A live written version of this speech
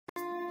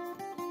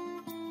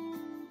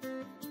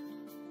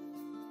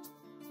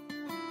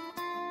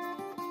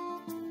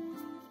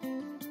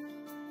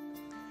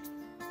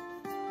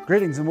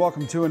Greetings and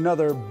welcome to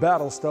another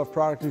Battle Stuff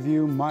product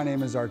review. My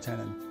name is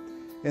Artenin.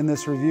 In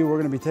this review, we're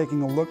going to be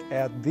taking a look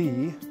at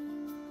the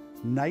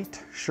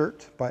Night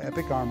shirt by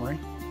Epic Armoury.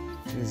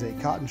 It is a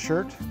cotton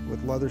shirt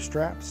with leather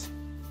straps.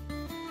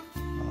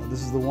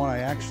 This is the one I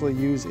actually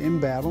use in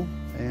battle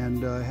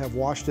and have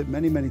washed it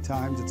many, many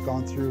times. It's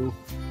gone through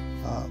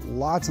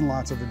lots and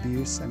lots of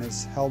abuse and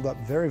has held up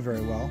very,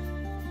 very well.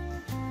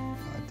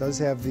 It does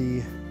have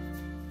the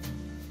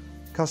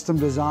custom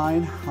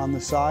design on the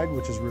side,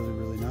 which is really,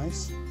 really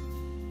nice.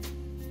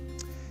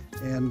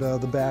 And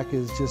the back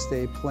is just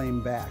a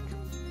plain back.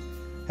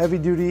 Heavy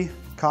duty,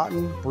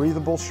 cotton,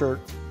 breathable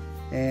shirt,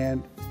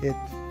 and it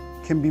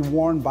can be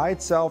worn by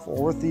itself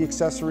or with the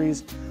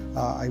accessories.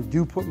 I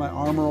do put my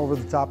armor over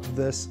the top of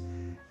this,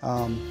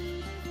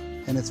 and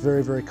it's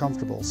very, very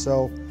comfortable.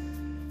 So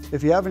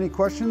if you have any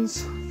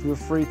questions, feel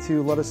free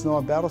to let us know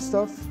at Battle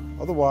Stuff.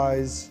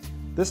 Otherwise,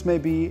 this may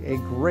be a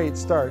great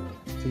start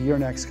to your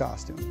next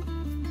costume.